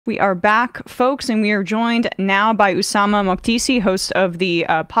We are back, folks, and we are joined now by Ussama Makdisi, host of the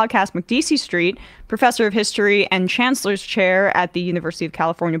podcast Makdisi Street, professor of history and chancellor's chair at the University of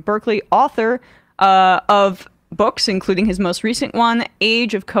California, Berkeley, author of books, including his most recent one,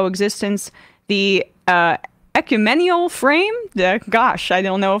 Age of Coexistence, the Ecumenical Frame. Gosh, I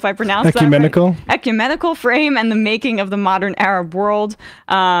don't know if I pronounced that right. Ecumenical Frame and the Making of the Modern Arab World.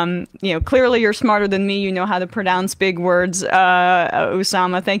 Clearly you're smarter than me. You know how to pronounce big words.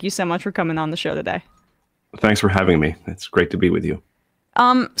 Ussama, thank you so much for coming on the show today. Thanks for having me. It's great to be with you.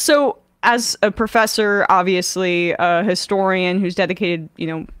 So as a professor, obviously a historian who's dedicated,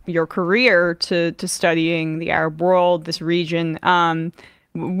 your career to studying the Arab world, this region,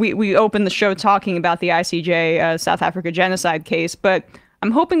 we opened the show talking about the ICJ South Africa genocide case, but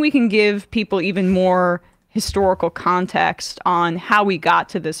I'm hoping we can give people even more historical context on how we got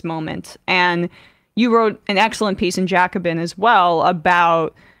to this moment. And you wrote an excellent piece in Jacobin as well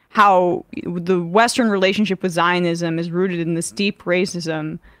about how the Western relationship with Zionism is rooted in this deep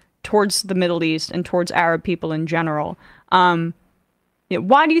racism towards the Middle East and towards Arab people in general. Why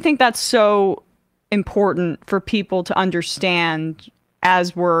do you think that's so important for people to understand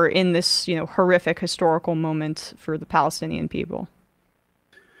as we're in this, horrific historical moment for the Palestinian people?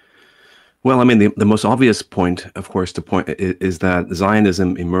 Well, I mean, the most obvious point, of course, is that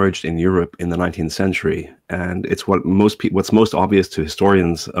Zionism emerged in Europe in the 19th century, and it's what's most obvious to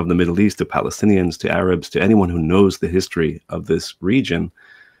historians of the Middle East, to Palestinians, to Arabs, to anyone who knows the history of this region,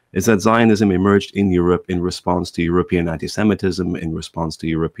 is that Zionism emerged in Europe in response to European antisemitism, in response to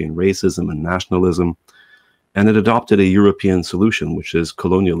European racism and nationalism. And it adopted a European solution, which is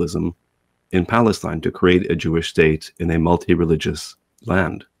colonialism in Palestine, to create a Jewish state in a multi-religious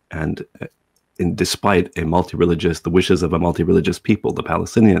land. And despite the wishes of a multi-religious people, the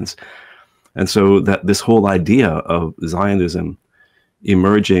Palestinians. And so that this whole idea of Zionism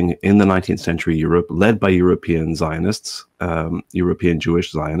emerging in the 19th century Europe, led by European Zionists, European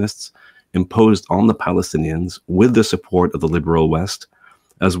Jewish Zionists, imposed on the Palestinians with the support of the liberal West,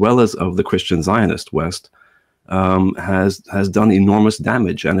 as well as of the Christian Zionist West, has done enormous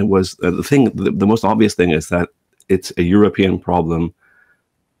damage. And it was the most obvious thing is that it's a European problem,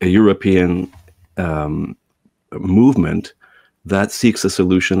 a European movement that seeks a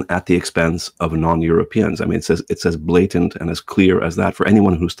solution at the expense of non-Europeans. I mean, it's as blatant and as clear as that for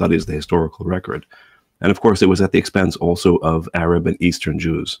anyone who studies the historical record. And of course, it was at the expense also of Arab and Eastern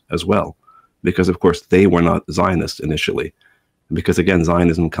Jews as well, because of course they were not Zionists initially. Because again,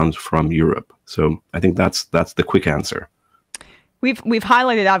 Zionism comes from Europe. So I think that's the quick answer. We've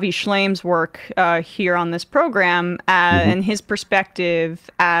highlighted Avi Shlaim's work here on this program and his perspective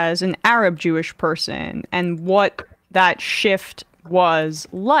as an Arab Jewish person and what that shift was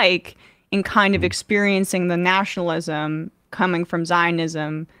like in kind of experiencing the nationalism coming from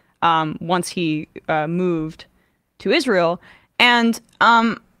Zionism once he moved to Israel. And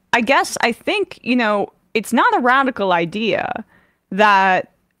I think, it's not a radical idea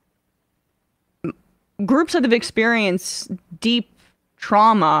that groups that have experienced deep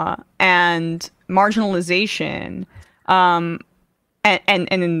trauma and marginalization, and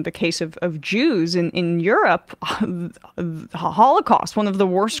in the case of Jews in Europe, the Holocaust, one of the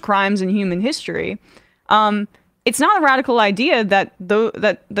worst crimes in human history, it's not a radical idea that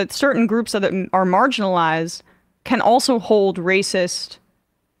that certain groups that are marginalized can also hold racist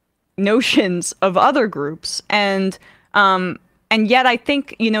notions of other groups. And yet I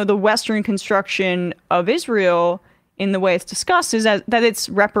think, the Western construction of Israel in the way it's discussed is that it's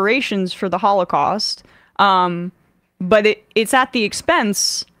reparations for the Holocaust, but it's at the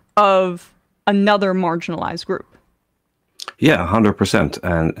expense of another marginalized group. Yeah, 100%.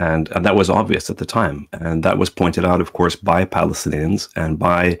 And that was obvious at the time. And that was pointed out, of course, by Palestinians and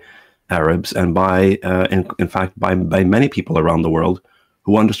by Arabs and by, in fact, by many people around the world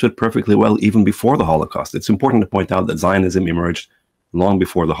who understood perfectly well even before the Holocaust. It's important to point out that Zionism emerged long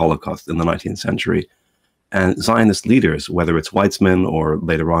before the Holocaust in the 19th century. And Zionist leaders, whether it's Weizmann or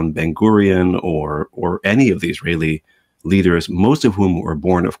later on Ben-Gurion or any of the Israeli leaders, most of whom were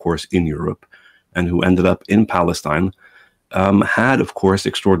born, of course, in Europe and who ended up in Palestine, had, of course,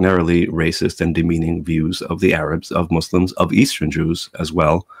 extraordinarily racist and demeaning views of the Arabs, of Muslims, of Eastern Jews as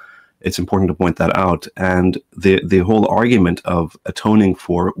well. It's important to point that out. And the whole argument of atoning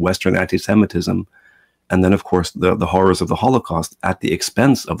for Western anti-Semitism, and then, of course, the horrors of the Holocaust at the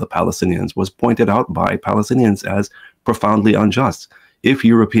expense of the Palestinians was pointed out by Palestinians as profoundly unjust. If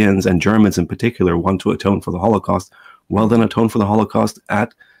Europeans and Germans in particular want to atone for the Holocaust, well, then atone for the Holocaust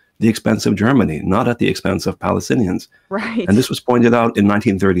at the expense of Germany, not at the expense of Palestinians. Right. And this was pointed out in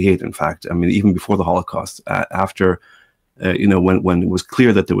 1938, in fact. I mean, even before the Holocaust, after when it was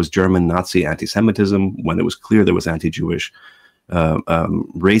clear that there was German Nazi anti-Semitism, when it was clear there was anti-Jewish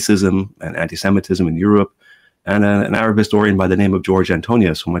racism and anti-Semitism in Europe. And an Arab historian by the name of George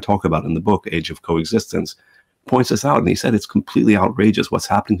Antonius, whom I talk about in the book, Age of Coexistence, points this out. And he said it's completely outrageous. What's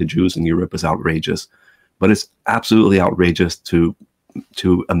happening to Jews in Europe is outrageous. But it's absolutely outrageous to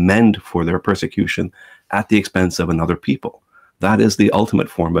amend for their persecution at the expense of another people. That is the ultimate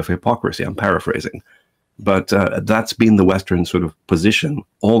form of hypocrisy. I'm paraphrasing. But that's been the Western sort of position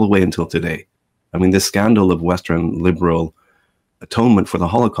all the way until today. I mean, this scandal of Western liberal atonement for the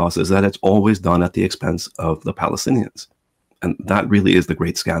Holocaust is that it's always done at the expense of the Palestinians. And that really is the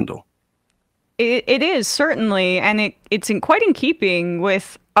great scandal. It is, certainly. And it's quite in keeping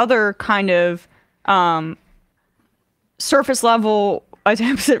with other kind of surface level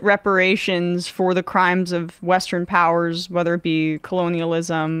attempts at reparations for the crimes of Western powers, whether it be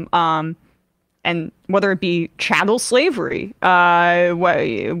colonialism, and whether it be chattel slavery.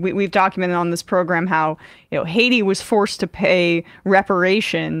 We've documented on this program how Haiti was forced to pay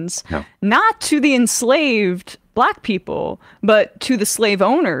reparations, not to the enslaved Black people, but to the slave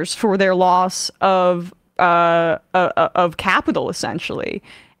owners for their loss of capital, essentially.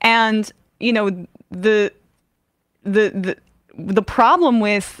 And the problem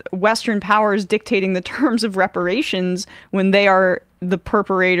with Western powers dictating the terms of reparations when they are the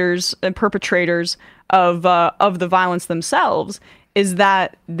perpetrators of the violence themselves is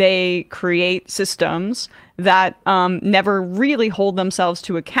that they create systems that never really hold themselves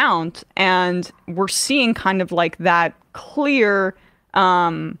to account, and we're seeing kind of like that clear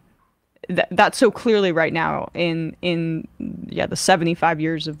that's so clearly right now in the 75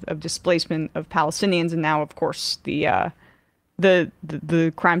 years of displacement of Palestinians, and now of course the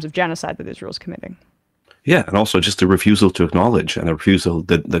crimes of genocide that Israel is committing. Yeah, and also just the refusal to acknowledge and a refusal,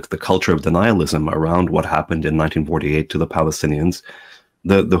 the culture of denialism around what happened in 1948 to the Palestinians,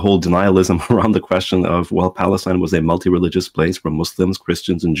 the whole denialism around the question of, well, Palestine was a multi-religious place where Muslims,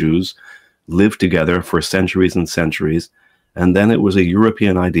 Christians, and Jews lived together for centuries and centuries, and then it was a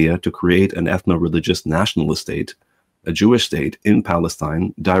European idea to create an ethno-religious nationalist state, a Jewish state in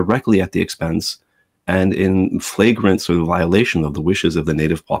Palestine, directly at the expense and in flagrant sort of violation of the wishes of the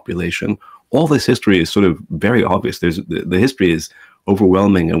native population. All this history is sort of very obvious. The history is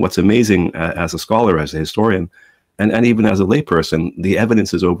overwhelming, and what's amazing as a scholar, as a historian, and even as a layperson, the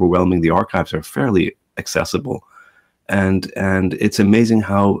evidence is overwhelming. The archives are fairly accessible, and it's amazing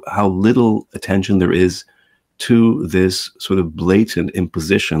how little attention there is to this sort of blatant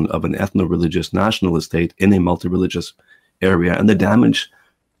imposition of an ethno-religious nationalist state in a multi-religious area, and the damage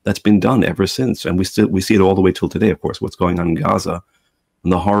that's been done ever since. And we see it all the way till today, of course, what's going on in Gaza.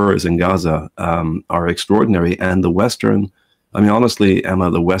 And the horrors in Gaza are extraordinary. And the Western, I mean, honestly, Emma,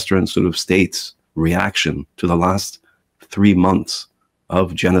 the Western sort of states' reaction to the last 3 months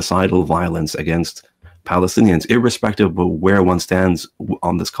of genocidal violence against Palestinians, irrespective of where one stands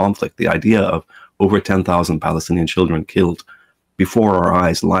on this conflict, the idea of over 10,000 Palestinian children killed before our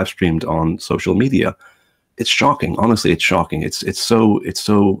eyes, live streamed on social media, it's shocking. Honestly, it's shocking. It's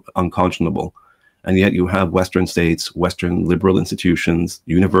so unconscionable. And yet you have Western states, Western liberal institutions,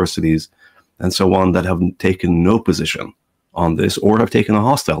 universities, and so on that have taken no position on this or have taken a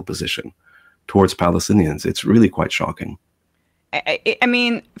hostile position towards Palestinians. It's really quite shocking. I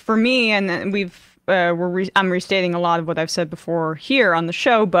mean, for me, and I'm restating a lot of what I've said before here on the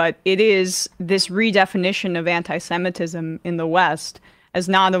show, but it is this redefinition of anti-Semitism in the West as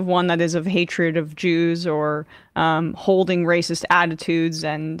not of one that is of hatred of Jews or holding racist attitudes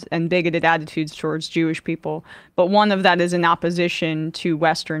and bigoted attitudes towards Jewish people, but one of that is in opposition to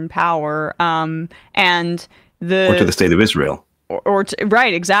Western power or to the state of Israel.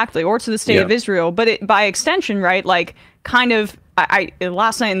 Right, exactly, or to the state of Israel. But by extension, right, like kind of,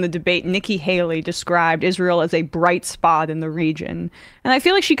 last night in the debate, Nikki Haley described Israel as a bright spot in the region. And I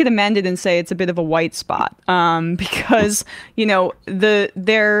feel like she could amend it and say it's a bit of a white spot, because,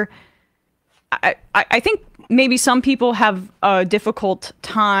 I think maybe some people have a difficult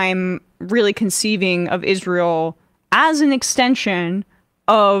time really conceiving of Israel as an extension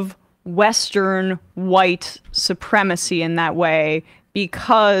of Western white supremacy in that way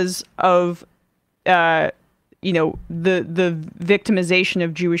because of the victimization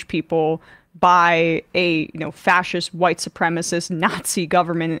of Jewish people by a fascist white supremacist Nazi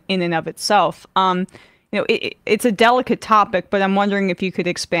government in and of itself. It's a delicate topic, but I'm wondering if you could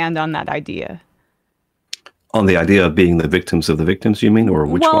expand on that idea. On the idea of being the victims of the victims, you mean, or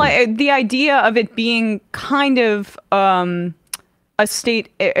which one? Well, the idea of it being kind of a state,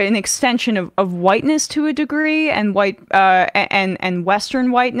 an extension of whiteness to a degree, and white and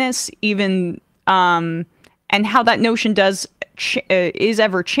Western whiteness, even, and and how that notion is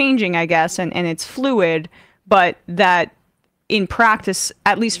ever changing, I guess, and it's fluid, but that in practice,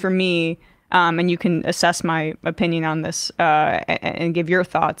 at least for me, and you can assess my opinion on this and give your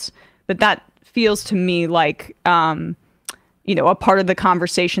thoughts, but that feels to me like a part of the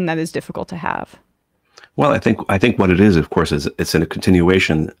conversation that is difficult to have. Well, I think what it is, of course, is it's in a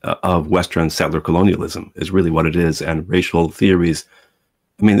continuation of Western settler colonialism is really what it is, and racial theories.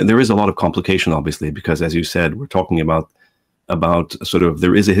 I mean, there is a lot of complication, obviously, because as you said, we're talking about sort of,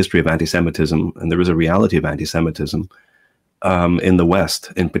 there is a history of anti-Semitism and there is a reality of anti-Semitism in the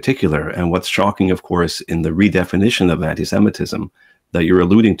West in particular. And what's shocking, of course, in the redefinition of anti-Semitism that you're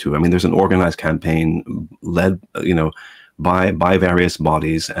alluding to, I mean, there's an organized campaign led, by various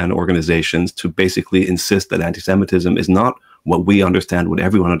bodies and organizations to basically insist that anti-Semitism is not what we understand, what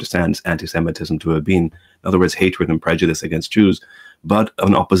everyone understands anti-Semitism to have been. In other words, hatred and prejudice against Jews, but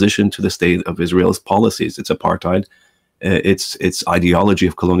an opposition to the state of Israel's policies, its apartheid, its ideology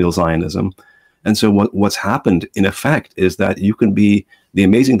of colonial Zionism. And so what's happened, in effect, is that you can be, the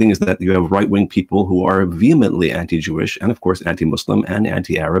amazing thing is that you have right-wing people who are vehemently anti-Jewish, and of course anti-Muslim, and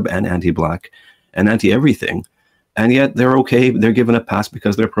anti-Arab, and anti-Black, and anti-everything. And yet they're okay, they're given a pass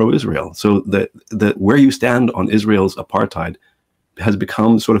because they're pro-Israel. So where you stand on Israel's apartheid has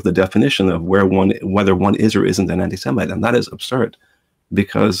become sort of the definition of whether one is or isn't an anti-Semite. And that is absurd,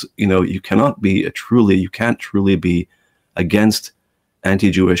 because you can't truly be against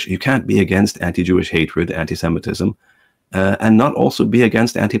anti-Jewish, you can't be against anti-Jewish hatred, anti-Semitism, and not also be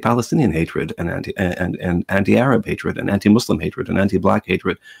against anti-Palestinian hatred and anti-Arab hatred and anti-Muslim hatred and anti-Black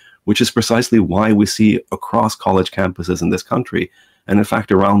hatred, which is precisely why we see across college campuses in this country, and in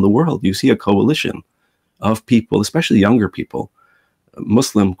fact around the world, you see a coalition of people, especially younger people,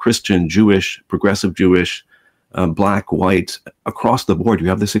 Muslim, Christian, Jewish, progressive Jewish, Black, white, across the board. You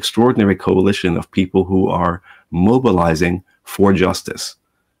have this extraordinary coalition of people who are mobilizing for justice.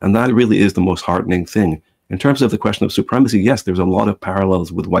 And that really is the most heartening thing. In terms of the question of supremacy, yes, there's a lot of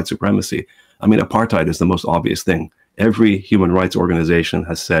parallels with white supremacy. I mean, apartheid is the most obvious thing. Every human rights organization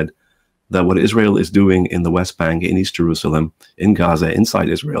has said that what Israel is doing in the West Bank, in East Jerusalem, in Gaza, inside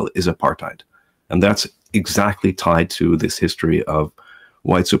Israel, is apartheid. And that's exactly tied to this history of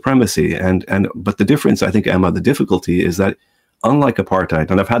white supremacy. But the difference, I think, Emma, the difficulty is that unlike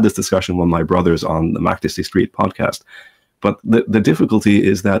apartheid, and I've had this discussion with my brothers on the Makdisi Street podcast, but the difficulty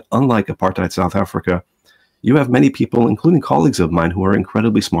is that unlike apartheid South Africa, you have many people, including colleagues of mine, who are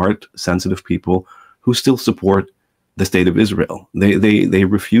incredibly smart, sensitive people who still support the state of Israel. They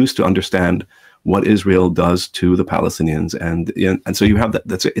refuse to understand what Israel does to the Palestinians, and so you have that.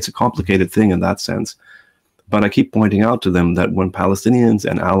 It's a complicated thing in that sense. But I keep pointing out to them that when Palestinians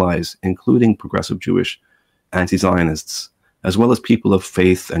and allies, including progressive Jewish anti-Zionists, as well as people of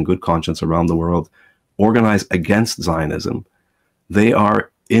faith and good conscience around the world, organize against Zionism, they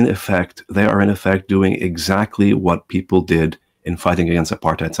are in effect doing exactly what people did in fighting against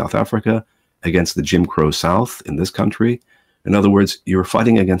apartheid South Africa, against the Jim Crow South in this country. In other words, you're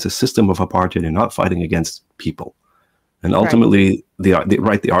fighting against a system of apartheid, you're not fighting against people. And ultimately,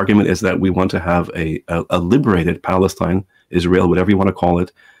 right. the argument is that we want to have a liberated Palestine, Israel, whatever you want to call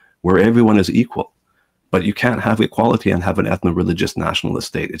it, where everyone is equal. But you can't have equality and have an ethno-religious nationalist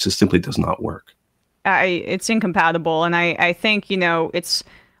state. It just simply does not work. It's incompatible. And I think, it's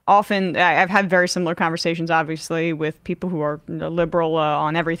often, I've had very similar conversations, obviously, with people who are liberal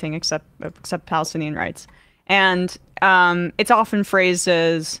on everything except Palestinian rights. And it's often phrased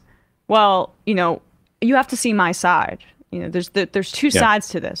as, well, you have to see my side. There's two sides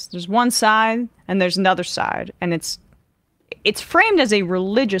to this. There's one side and there's another side. And it's framed as a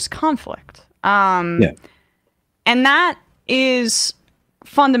religious conflict. And that is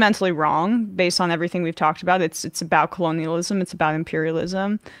fundamentally wrong based on everything we've talked about. It's about colonialism. It's about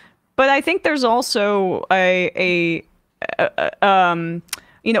imperialism. But I think there's also a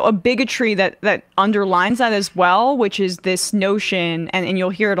bigotry that underlines that as well, which is this notion, and you'll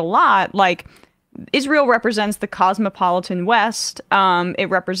hear it a lot, like Israel represents the cosmopolitan West. It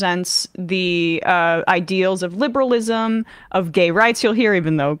represents the ideals of liberalism, of gay rights. You'll hear,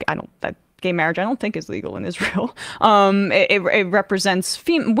 even though gay marriage, I don't think, is legal in Israel. It represents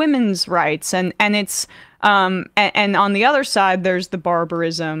women's rights, and it's and on the other side, there's the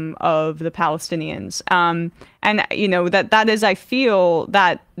barbarism of the Palestinians. And that is, I feel,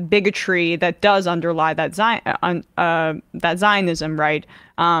 that bigotry that does underlie that Zionism, right?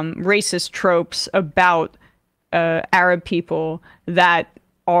 Racist tropes about Arab people that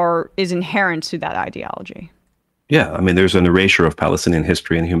is inherent to that ideology. Yeah, I mean, there's an erasure of Palestinian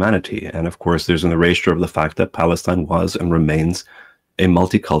history and humanity. And of course, there's an erasure of the fact that Palestine was and remains a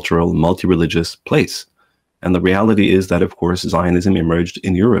multicultural, multi-religious place. And the reality is that, of course, Zionism emerged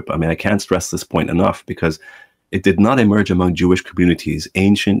in Europe. I mean, I can't stress this point enough, because it did not emerge among Jewish communities,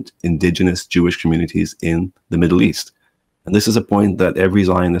 ancient indigenous Jewish communities in the Middle East. And this is a point that every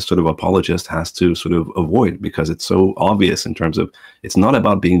Zionist sort of apologist has to sort of avoid, because it's so obvious in terms of, it's not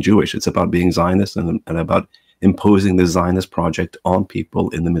about being Jewish, it's about being Zionist and about imposing the Zionist project on people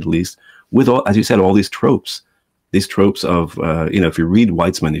in the Middle East with, all, as you said, all these tropes of, if you read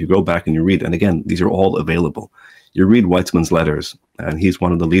Weitzman, if you go back and you read, and again, these are all available, you read Weitzman's letters, and he's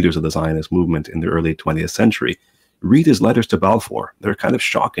one of the leaders of the Zionist movement in the early 20th century. Read his letters to Balfour. They're kind of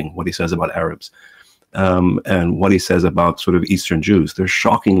shocking, what he says about Arabs. And what he says about sort of Eastern Jews. They're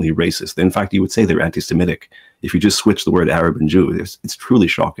shockingly racist. In fact, you would say they're anti-Semitic if you just switch the word Arab and Jew. It's truly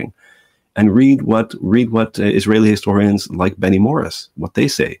shocking. And read what Israeli historians like Benny Morris, what they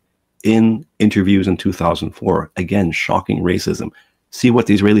say in interviews in 2004. Again, shocking racism. See what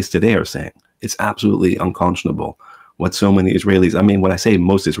the Israelis today are saying. It's absolutely unconscionable what so many Israelis, I mean, when I say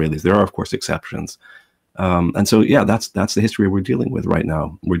most Israelis, there are, of course, exceptions. And so, yeah, that's the history we're dealing with right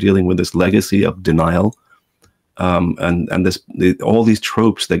now. We're dealing with this legacy of denial, and all these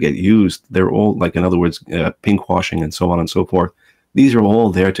tropes that get used. They're all, like, in other words, pinkwashing and so on and so forth. These are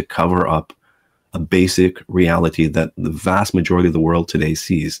all there to cover up a basic reality that the vast majority of the world today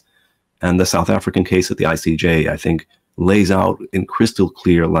sees. And the South African case at the ICJ, I think, lays out in crystal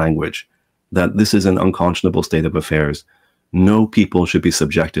clear language that this is an unconscionable state of affairs. No people should be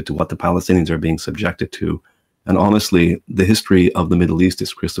subjected to what the Palestinians are being subjected to. And honestly, the history of the Middle East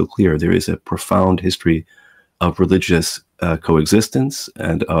is crystal clear. There is a profound history of religious coexistence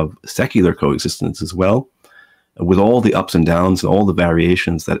and of secular coexistence as well, with all the ups and downs and all the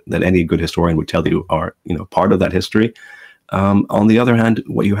variations that any good historian would tell you are, part of that history. On the other hand,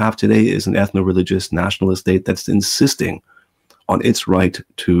 what you have today is an ethno-religious nationalist state that's insisting on its right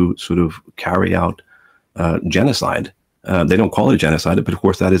to sort of carry out genocide. They don't call it genocide, but of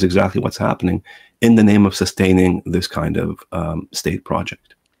course that is exactly what's happening in the name of sustaining this kind of state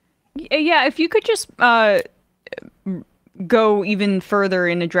project. Yeah, if you could just go even further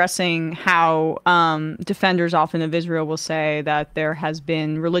in addressing how defenders often of Israel will say that there has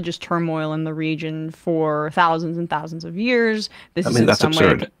been religious turmoil in the region for thousands and thousands of years. This is in some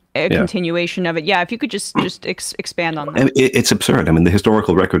absurd. way a continuation of it. Yeah, if you could just expand on that. It's absurd. I mean, the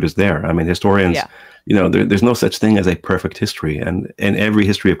historical record is there. I mean, historians, there's no such thing as a perfect history. And every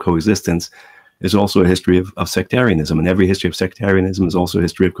history of coexistence is also a history of sectarianism. And every history of sectarianism is also a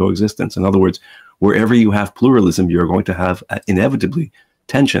history of coexistence. In other words, wherever you have pluralism, you're going to have inevitably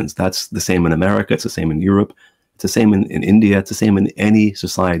tensions. That's the same in America. It's the same in Europe. It's the same in India. It's the same in any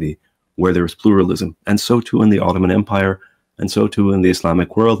society where there is pluralism. And so too in the Ottoman Empire, and so too in the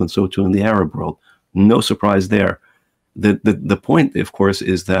Islamic world, and so too in the Arab world. No surprise there. The point, of course,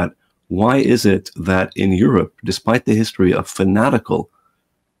 is that why is it that in Europe, despite the history of fanatical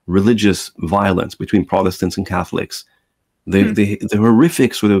religious violence between Protestants and Catholics, the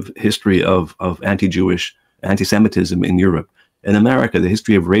horrific sort of history of anti-Jewish anti-Semitism in Europe, in America, the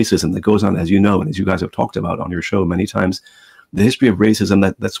history of racism that goes on, as you know, and as you guys have talked about on your show many times, the history of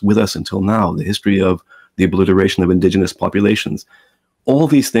racism that's with us until now, the history of the obliteration of indigenous populations, all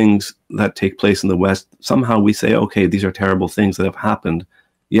these things that take place in the West, somehow we say, okay, these are terrible things that have happened,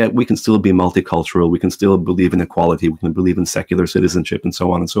 yet we can still be multicultural, we can still believe in equality, we can believe in secular citizenship, and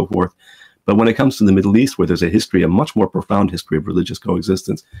so on and so forth. But when it comes to the Middle East, where there's a history, a much more profound history of religious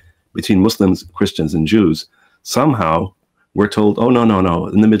coexistence between Muslims, Christians, and Jews, somehow we're told, oh, no,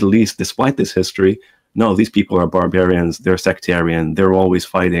 in the Middle East, despite this history, no, these people are barbarians, they're sectarian, they're always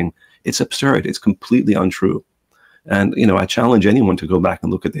fighting. It's absurd. It's completely untrue. And, I challenge anyone to go back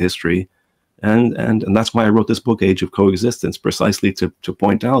and look at the history. And that's why I wrote this book, Age of Coexistence, precisely to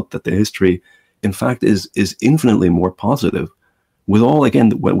point out that the history, in fact, is infinitely more positive.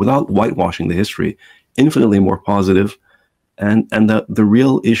 Without whitewashing the history, infinitely more positive. And the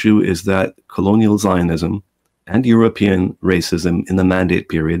real issue is that colonial Zionism and European racism in the Mandate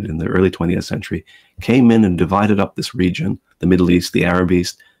period in the early 20th century came in and divided up this region, the Middle East, the Arab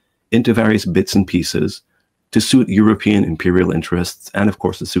East, into various bits and pieces to suit European imperial interests and, of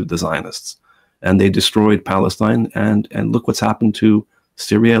course, to suit the Zionists. And they destroyed Palestine, and look what's happened to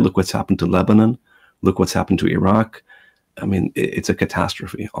Syria, look what's happened to Lebanon, look what's happened to Iraq. I mean, it's a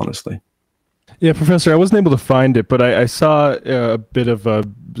catastrophe, honestly. Yeah, Professor, I wasn't able to find it, but I saw a bit of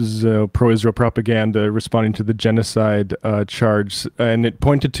pro-Israel propaganda responding to the genocide charge, and it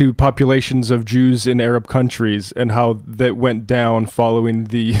pointed to populations of Jews in Arab countries and how that went down following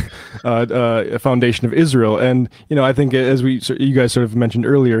the foundation of Israel. And I think as you guys sort of mentioned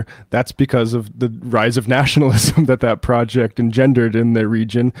earlier, that's because of the rise of nationalism that project engendered in the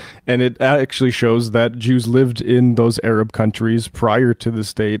region, and it actually shows that Jews lived in those Arab countries prior to the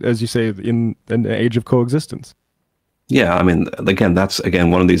state, as you say, in an age of coexistence. Yeah, I mean, again, that's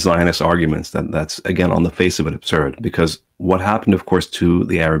one of these Zionist arguments that's again on the face of it absurd, because what happened, of course, to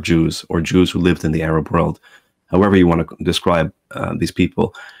the Arab Jews or Jews who lived in the Arab world, however you want to describe these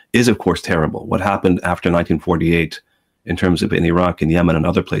people, is of course terrible. What happened after 1948, in terms of in Iraq and Yemen and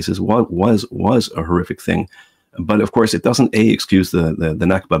other places, was a horrific thing. But of course, it doesn't excuse the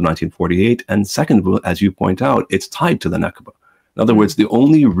Nakba of 1948, and second, as you point out, it's tied to the Nakba. In other words, the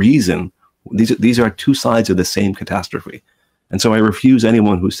only reason, these are two sides of the same catastrophe. And so I refuse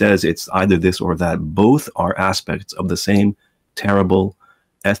anyone who says it's either this or that. Both are aspects of the same terrible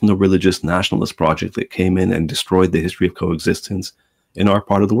ethno-religious nationalist project that came in and destroyed the history of coexistence in our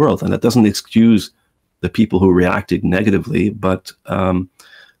part of the world. And that doesn't excuse the people who reacted negatively, but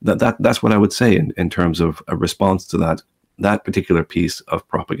that's what I would say in terms of a response to that particular piece of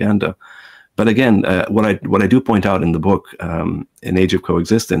propaganda. But again, what I do point out in the book, in Age of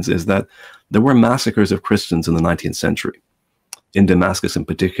Coexistence, is that there were massacres of Christians in the 19th century, in Damascus in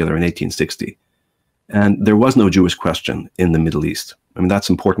particular, in 1860. And there was no Jewish question in the Middle East. I mean, that's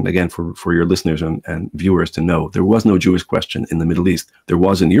important, again, for your listeners and viewers to know. There was no Jewish question in the Middle East. There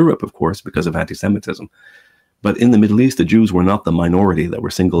was in Europe, of course, because of anti-Semitism. But in the Middle East, the Jews were not the minority that were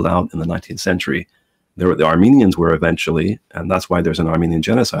singled out in the 19th century. The Armenians were eventually, and that's why there's an Armenian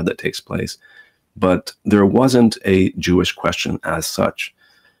genocide that takes place. But there wasn't a Jewish question as such.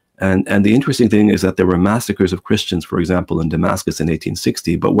 And the interesting thing is that there were massacres of Christians, for example, in Damascus in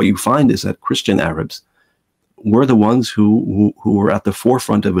 1860. But what you find is that Christian Arabs were the ones who were at the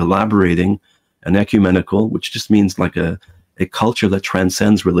forefront of elaborating an ecumenical, which just means like a culture that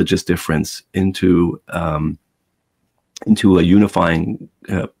transcends religious difference into a unifying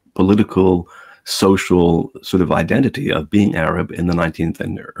political, social sort of identity of being Arab in the 19th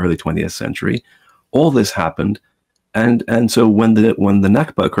and early 20th century. All this happened. And so when the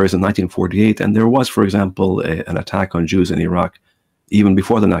Nakba occurs in 1948, and there was, for example, an attack on Jews in Iraq, even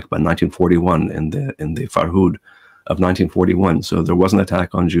before the Nakba in 1941, in the Farhud of 1941. So there was an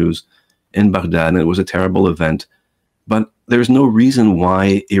attack on Jews in Baghdad, and it was a terrible event. But there's no reason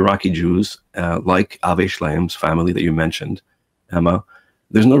why Iraqi Jews, like Avi Shlaim's family that you mentioned, Emma,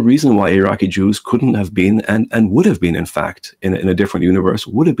 there's no reason why Iraqi Jews couldn't have been, and would have been, in fact, in a different universe,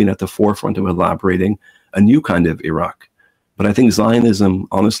 would have been at the forefront of elaborating a new kind of Iraq. But I think Zionism,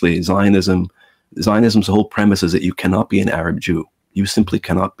 honestly, Zionism's whole premise is that you cannot be an Arab Jew. You simply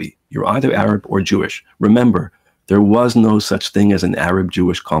cannot be. You're either Arab or Jewish. Remember, there was no such thing as an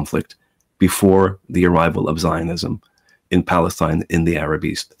Arab-Jewish conflict before the arrival of Zionism in Palestine, in the Arab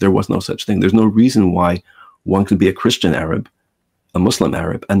East. There was no such thing. There's no reason why one could be a Christian Arab, a Muslim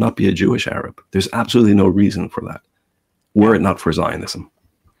Arab, and not be a Jewish Arab. There's absolutely no reason for that, were it not for Zionism.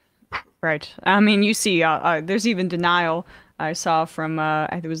 Right. I mean, you see, there's even denial I saw from, I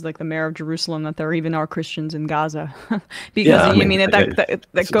think it was like the mayor of Jerusalem, that there even are Christians in Gaza. Because, yeah, I mean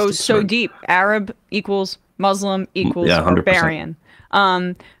that goes so deep. Arab equals Muslim equals barbarian.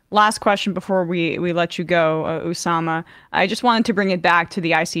 Last question before we let you go, Ussama. I just wanted to bring it back to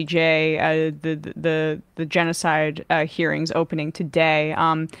the ICJ, the genocide hearings opening today.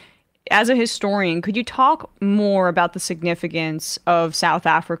 As a historian, could you talk more about the significance of South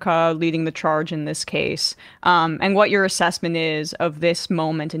Africa leading the charge in this case, and what your assessment is of this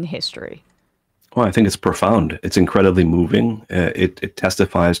moment in history? Well, I think it's profound. It's incredibly moving. It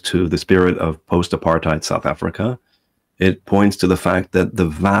testifies to the spirit of post-apartheid South Africa. It points to the fact that the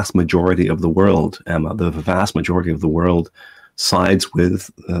vast majority of the world, Emma, the vast majority of the world sides with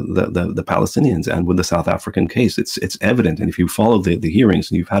the Palestinians and with the South African case. It's evident. And if you follow the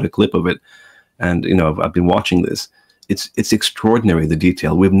hearings, and you've had a clip of it, and I've been watching this, it's extraordinary, the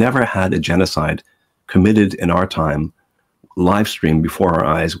detail. We've never had a genocide committed in our time, live streamed before our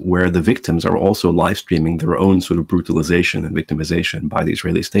eyes, where the victims are also live streaming their own sort of brutalization and victimization by the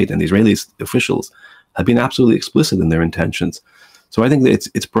Israeli state. And the Israeli officials have been absolutely explicit in their intentions. So I think that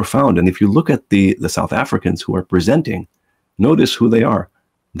it's profound. And if you look at the South Africans who are presenting, notice who they are.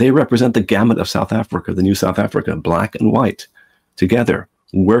 They represent the gamut of South Africa, the new South Africa, black and white, together,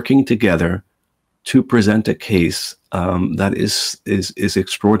 working together to present a case that is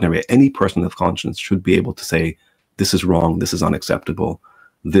extraordinary. Any person of conscience should be able to say, this is wrong, this is unacceptable.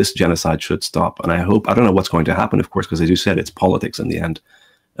 this genocide should stop. And I don't know what's going to happen, of course, because as you said, it's politics in the end,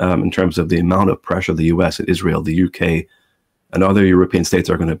 in terms of the amount of pressure the US and Israel, the UK, and other European states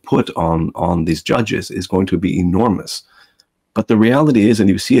are going to put on these judges is going to be enormous. But the reality is, and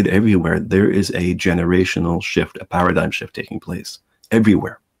you see it everywhere, there is a generational shift, a paradigm shift taking place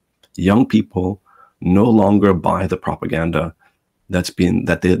everywhere. Young people no longer buy the propaganda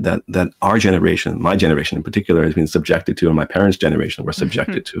that our generation, my generation in particular, has been subjected to, and my parents' generation were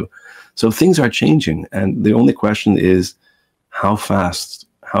subjected to. So things are changing, and the only question is how fast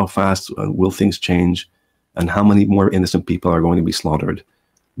will things change, and how many more innocent people are going to be slaughtered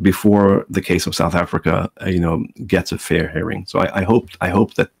before the case of South Africa, gets a fair hearing. So I hope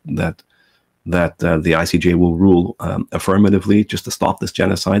that the ICJ will rule affirmatively just to stop this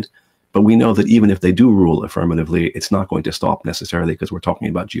genocide. But we know that even if they do rule affirmatively, it's not going to stop necessarily, because we're talking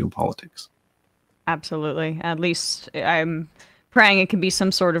about geopolitics. Absolutely. At least I'm praying it can be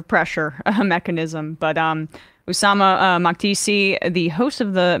some sort of pressure mechanism. But Ussama Makdisi, the host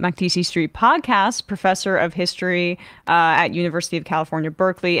of the Makdisi Street podcast, professor of history at University of California,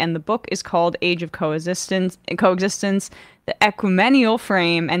 Berkeley, and the book is called Age of Coexistence, the Ecumenical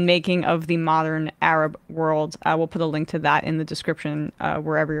Frame and Making of the Modern Arab World. We'll put a link to that in the description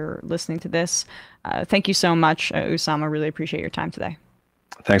wherever you're listening to this. Thank you so much, Ussama. Really appreciate your time today.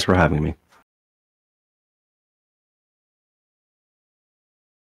 Thanks for having me.